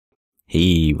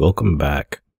Hey, welcome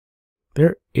back.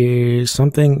 There is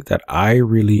something that I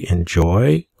really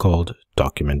enjoy called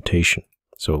documentation.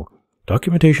 So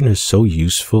documentation is so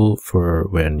useful for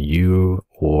when you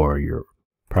or your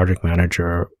project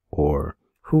manager or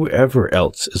whoever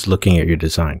else is looking at your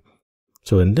design.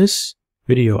 So in this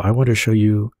video, I want to show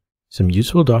you some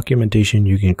useful documentation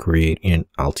you can create in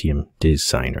Altium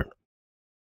Designer.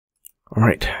 All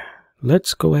right,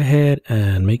 let's go ahead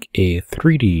and make a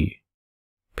 3D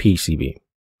PCB.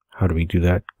 How do we do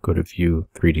that? Go to View,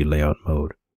 3D Layout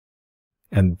Mode.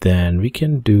 And then we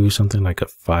can do something like a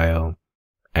file,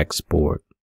 export,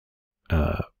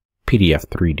 PDF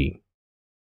 3D.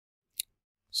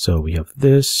 So we have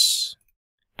this,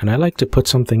 and I like to put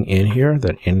something in here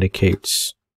that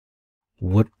indicates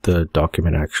what the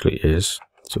document actually is.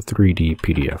 So 3D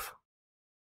PDF.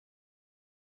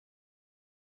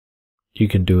 You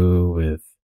can do with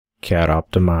CAD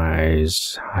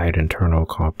optimize, hide internal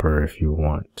copper if you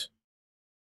want.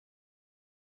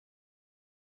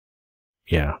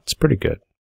 Yeah, it's pretty good.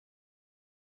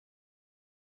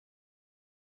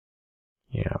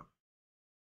 Yeah.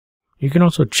 You can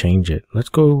also change it. Let's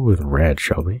go with red,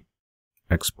 shall we?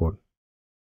 Export.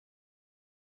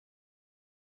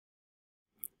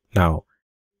 Now,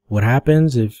 what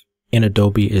happens if in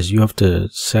Adobe is you have to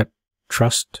set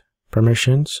trust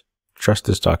permissions. Trust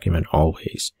this document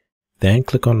always. Then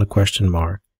click on the question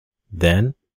mark.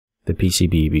 Then the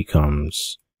PCB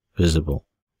becomes visible.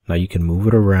 Now you can move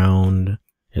it around.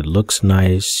 It looks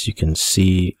nice. You can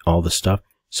see all the stuff.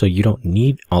 So you don't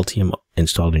need Altium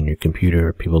installed in your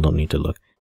computer. People don't need to look.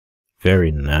 Very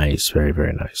nice. Very,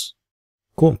 very nice.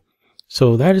 Cool.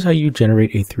 So that is how you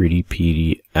generate a 3D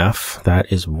PDF.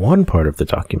 That is one part of the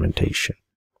documentation.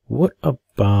 What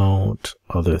about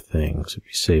other things? If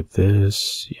you save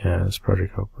this, yeah, this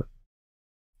project output.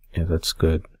 Yeah, that's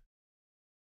good.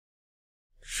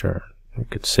 Sure, we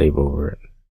could save over it.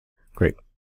 Great.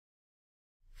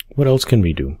 What else can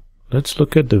we do? Let's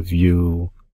look at the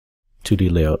View 2D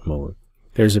Layout Mode.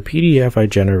 There's a PDF I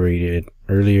generated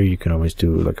earlier. You can always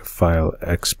do like a file,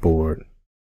 export,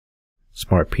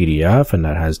 smart PDF, and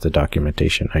that has the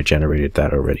documentation. I generated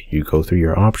that already. You go through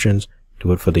your options,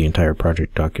 do it for the entire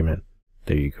project document.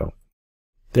 There you go.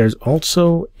 There's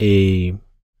also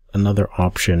another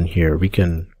option here. We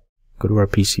can go to our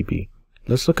PCB.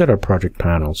 Let's look at our project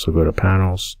panel. So go to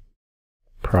Panels,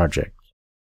 Project.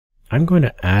 I'm going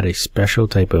to add a special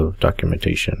type of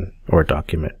documentation or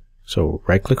document. So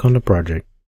right click on the project,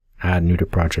 add new to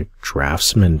project,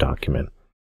 draftsman document.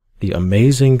 The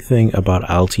amazing thing about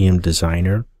Altium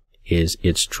Designer is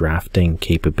its drafting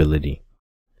capability.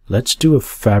 Let's do a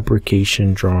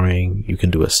fabrication drawing. You can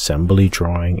do assembly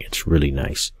drawing. It's really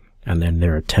nice. And then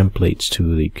there are templates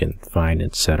too that you can find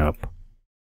and set up.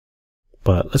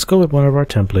 But let's go with one of our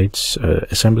templates,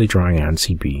 assembly drawing and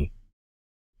CB,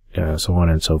 so on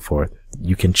and so forth.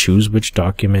 You can choose which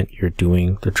document you're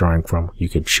doing the drawing from. You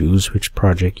can choose which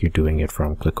project you're doing it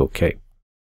from. Click OK.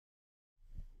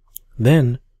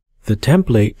 Then the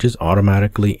template just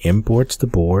automatically imports the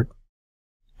board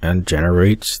and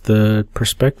generates the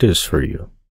perspectives for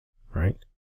you, right?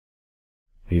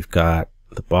 We've got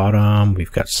the bottom,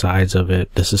 we've got sides of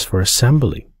it. This is for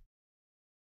assembly,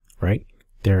 right?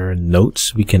 There are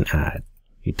notes we can add.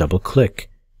 You double click,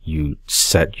 you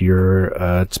set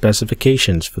your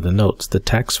specifications for the notes, the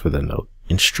text for the note,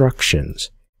 instructions.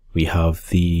 We have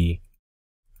the,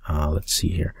 let's see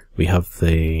here. We have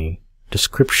the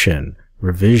description,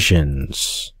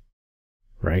 revisions,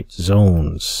 right?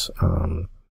 Zones,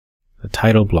 the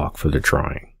title block for the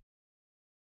drawing.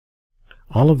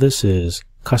 All of this is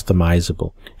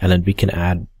customizable, and then we can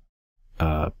add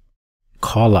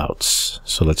callouts.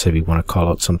 So let's say we want to call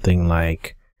out something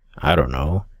like, I don't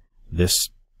know, this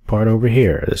part over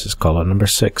here. This is callout number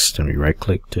 6. Then we right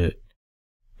click to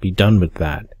be done with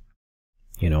that,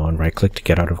 you know, and right click to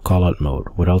get out of callout mode.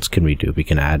 What else can we do? We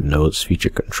can add notes,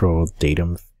 feature control,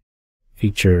 datum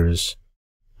features.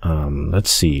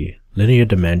 Let's see, linear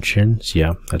dimensions.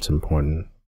 Yeah, that's important.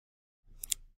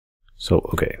 So,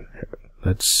 okay,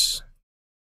 let's,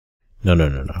 no.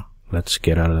 Let's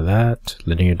get out of that.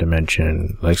 Linear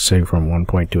dimension, let's say from one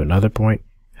point to another point,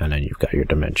 and then you've got your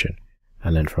dimension.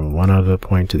 And then from one other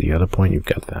point to the other point, you've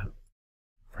got that,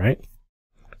 right?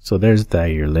 So there's that,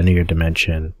 your linear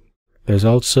dimension. There's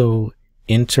also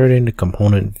inserting the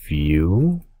component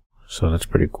view. So that's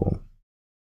pretty cool.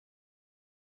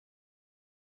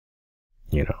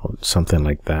 You know, something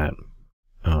like that.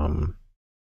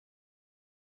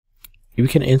 You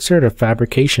can insert a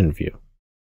fabrication view.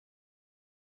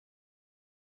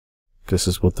 This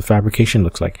is what the fabrication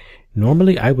looks like.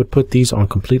 Normally, I would put these on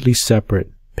completely separate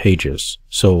pages.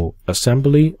 So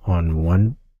assembly on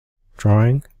one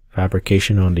drawing,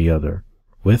 fabrication on the other.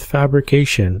 With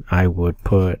fabrication, I would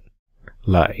put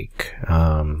like,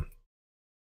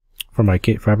 for my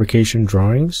fabrication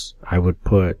drawings, I would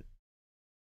put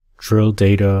drill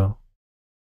data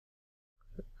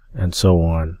and so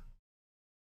on.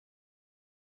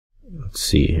 Let's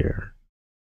see here.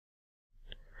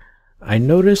 I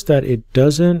noticed that it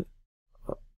doesn't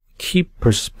keep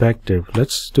perspective.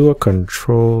 Let's do a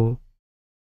Control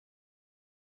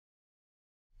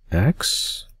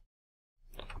X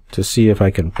to see if I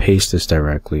can paste this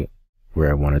directly where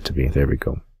I want it to be. There we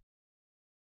go.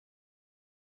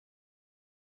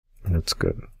 That's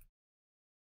good.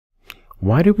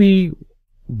 Why do we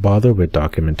bother with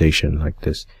documentation like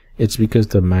this? It's because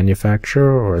the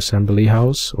manufacturer or assembly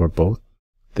house or both,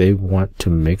 they want to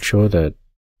make sure that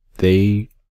they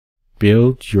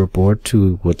build your board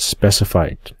to what's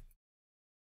specified.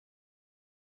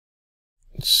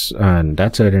 And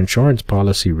that's an insurance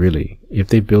policy, really. If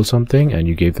they build something and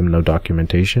you gave them no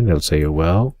documentation, they'll say,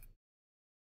 well,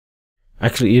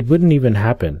 actually, it wouldn't even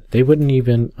happen. They wouldn't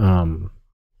even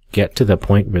get to the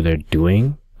point where they're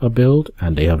doing a build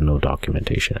and they have no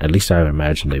documentation. At least I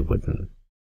imagine they wouldn't.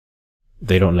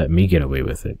 They don't let me get away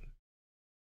with it.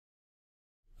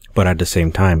 But at the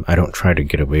same time, I don't try to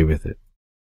get away with it.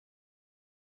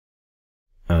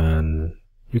 And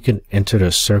you can enter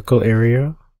the circle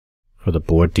area for the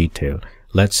board detail.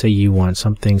 Let's say you want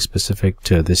something specific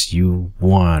to this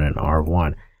U1 and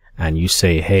R1, and you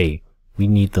say, hey, we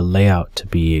need the layout to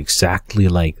be exactly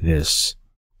like this,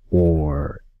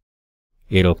 or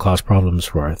it'll cause problems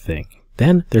for our thing.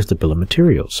 Then there's the bill of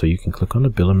materials. So you can click on the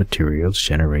bill of materials,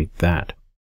 generate that.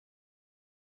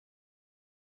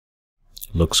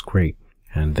 Looks great.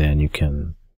 And then you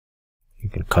can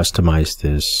customize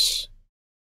this,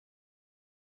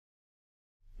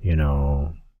 you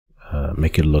know,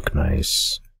 make it look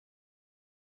nice.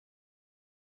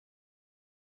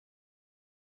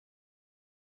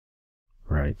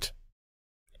 Right.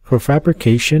 For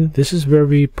fabrication, this is where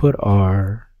we put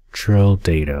our drill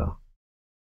data.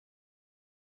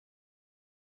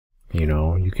 You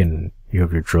know, you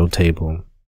have your drill table,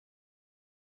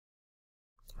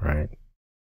 right?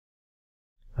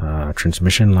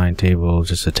 Transmission line table,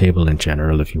 just a table in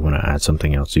general. If you want to add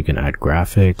something else, you can add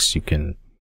graphics. You can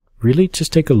really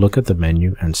just take a look at the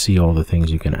menu and see all the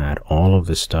things you can add. All of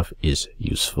this stuff is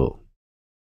useful.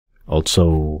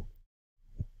 Also,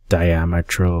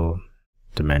 diametral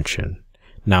dimension.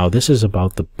 Now, this is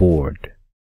about the board.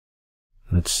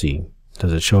 Let's see.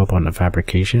 Does it show up on the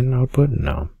fabrication output?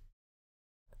 No.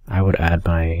 I would add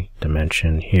my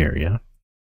dimension here, yeah?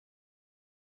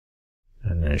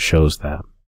 And then it shows that.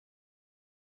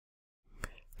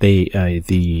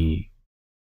 You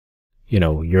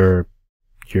know, your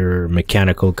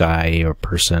mechanical guy or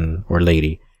person or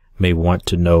lady may want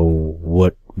to know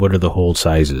what are the hole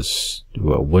sizes?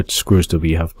 What screws do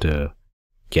we have to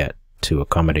get to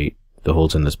accommodate the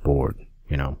holes in this board,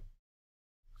 you know?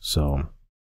 So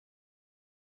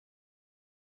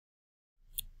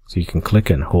you can click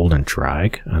and hold and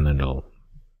drag, and then it'll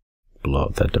blow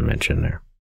up that dimension there.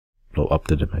 Blow up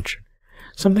the dimension.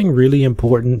 Something really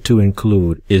important to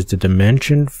include is the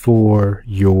dimension for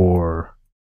your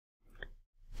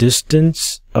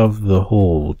distance of the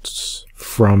holes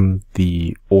from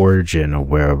the origin or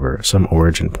wherever, some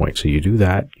origin point. So you do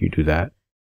that,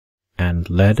 and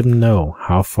let them know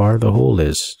how far the hole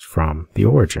is from the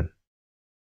origin.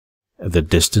 The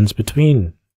distance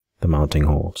between the mounting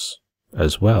holes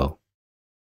as well,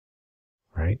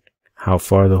 right? How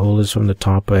far the hole is from the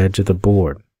top edge of the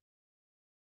board.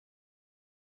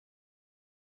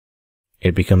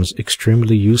 It becomes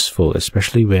extremely useful,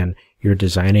 especially when you're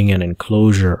designing an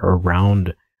enclosure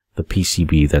around the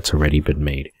PCB that's already been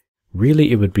made.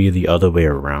 Really, it would be the other way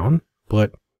around,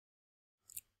 but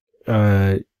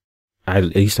at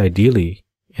least ideally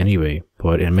anyway,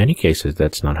 but in many cases,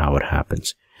 that's not how it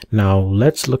happens. Now,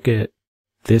 let's look at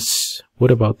this.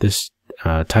 What about this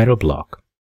title block?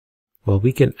 Well,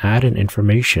 we can add an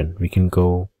information. We can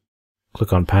go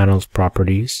click on Panels,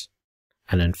 Properties,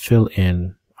 and then fill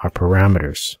in our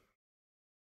parameters.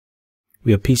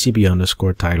 We have PCB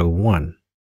underscore title 1.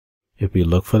 If we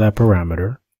look for that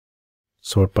parameter,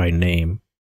 sort by name,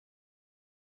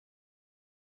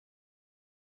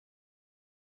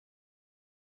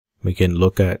 we can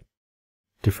look at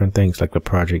different things like the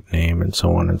project name and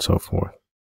so on and so forth.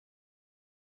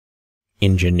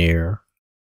 Engineer,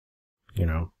 you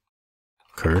know,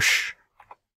 Kirsch.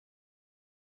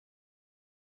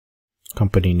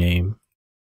 Company name,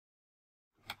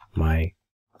 my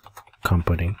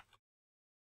company.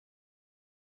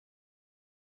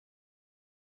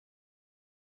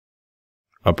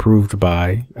 approved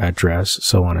by, address,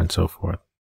 so on and so forth.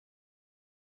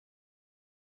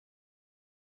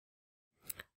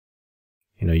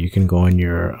 You know, you can go in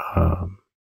your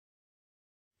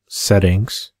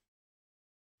settings,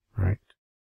 right?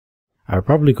 I would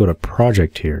probably go to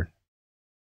project here.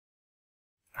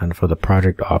 And for the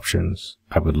project options,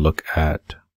 I would look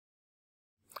at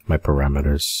my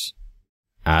parameters,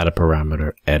 add a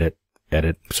parameter, edit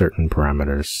certain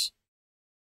parameters,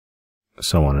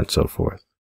 so on and so forth,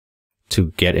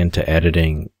 to get into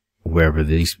editing wherever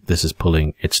this is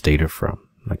pulling its data from,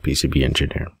 like PCB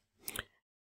Engineer.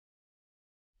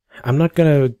 I'm not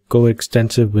going to go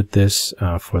extensive with this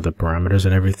for the parameters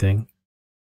and everything.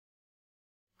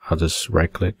 I'll just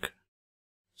right click,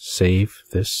 save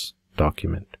this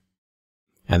document.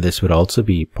 And this would also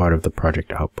be part of the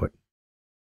project output.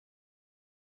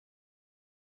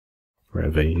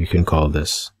 Wherever you can call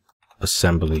this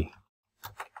assembly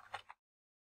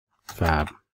fab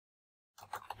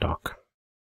doc.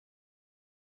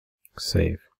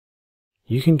 Save.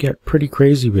 You can get pretty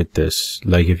crazy with this.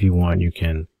 Like if you want, you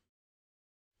can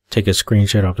take a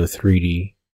screenshot of the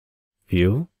 3D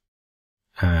view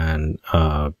and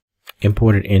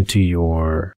import it into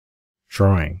your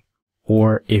drawing.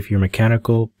 Or if your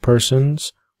mechanical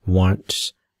persons want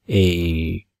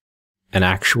an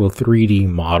actual 3D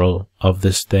model of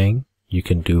this thing, you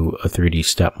can do a 3D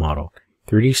step model.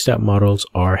 3D step models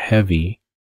are heavy,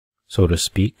 so to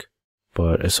speak,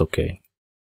 but it's okay.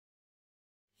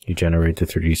 You generate the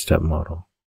 3D step model.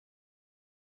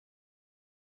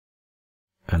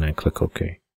 And then click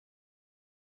OK.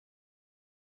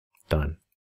 Done.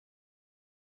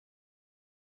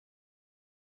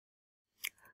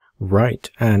 Right,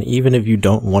 and even if you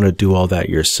don't want to do all that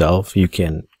yourself, you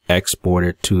can export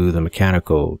it to the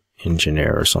mechanical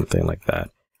engineer or something like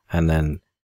that. And then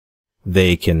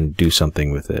they can do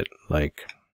something with it. Like,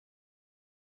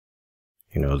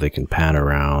 you know, they can pan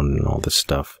around and all this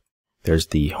stuff. There's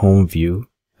the home view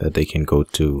that they can go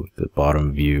to, the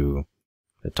bottom view,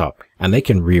 the top, and they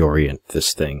can reorient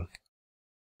this thing.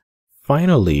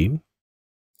 Finally,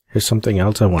 here's something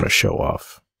else I want to show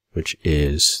off, which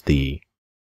is the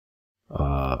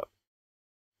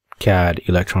CAD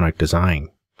electronic design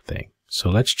thing. So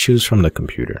let's choose from the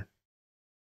computer.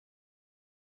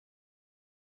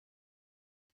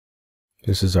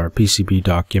 This is our PCB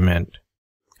document,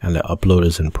 and the upload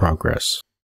is in progress.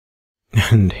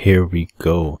 And here we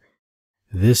go.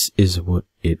 This is what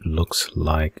it looks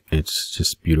like. It's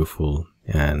just beautiful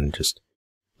and just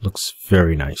looks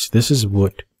very nice. This is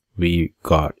what we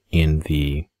got in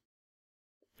the,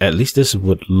 at least this is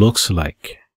what looks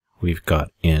like we've got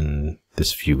in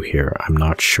this view here. I'm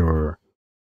not sure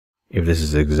if this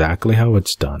is exactly how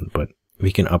it's done, but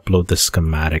we can upload the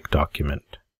schematic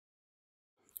document.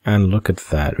 And look at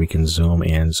that. We can zoom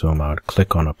in, zoom out,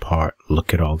 click on a part,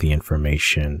 look at all the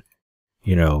information.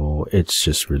 You know, it's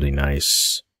just really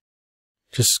nice.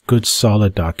 Just good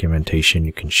solid documentation.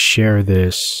 You can share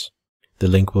this. The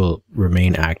link will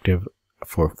remain active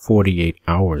for 48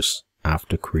 hours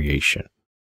after creation.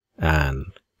 And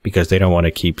because they don't want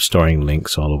to keep storing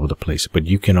links all over the place, but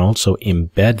you can also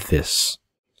embed this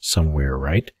somewhere,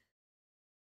 right?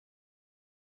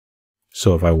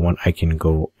 So if I want, I can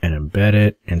go and embed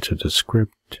it into the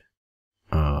script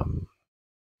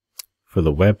for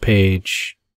the web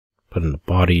page, put in the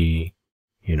body,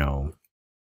 you know.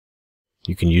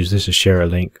 You can use this to share a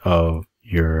link of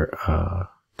your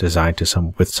design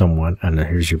to with someone, and then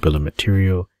here's your bill of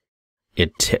material.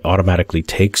 It automatically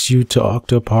takes you to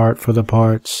Octopart for the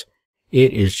parts.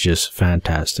 It is just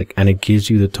fantastic, and it gives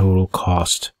you the total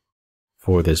cost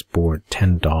for this board,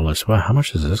 $10. Well, how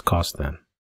much does this cost then?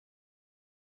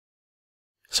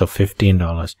 So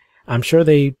 $15. I'm sure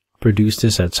they produced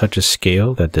this at such a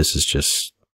scale that this is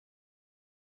just,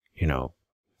 you know,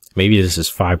 maybe this is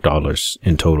 $5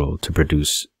 in total to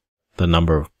produce the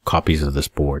number of copies of this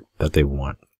board that they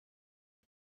want.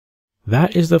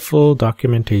 That is the full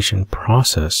documentation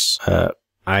process.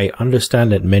 I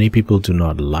understand that many people do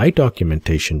not like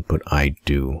documentation, but I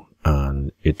do,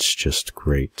 and it's just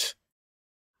great.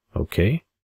 Okay.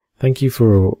 Thank you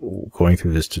for going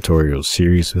through this tutorial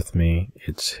series with me.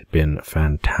 It's been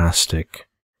fantastic,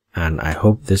 and I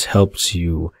hope this helps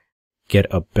you get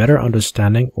a better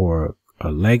understanding or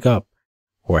a leg up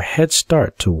or a head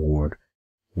start toward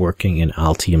working in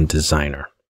Altium Designer.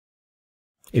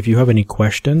 If you have any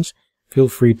questions, feel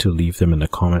free to leave them in the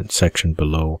comment section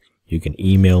below. You can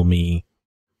email me,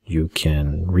 you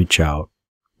can reach out,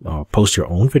 post your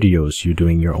own videos, you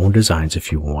doing your own designs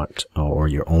if you want, or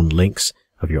your own links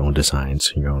of your own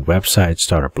designs, your own website,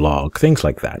 start a blog, things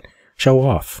like that. Show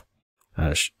off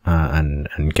and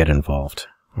get involved.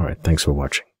 All right, thanks for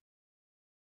watching.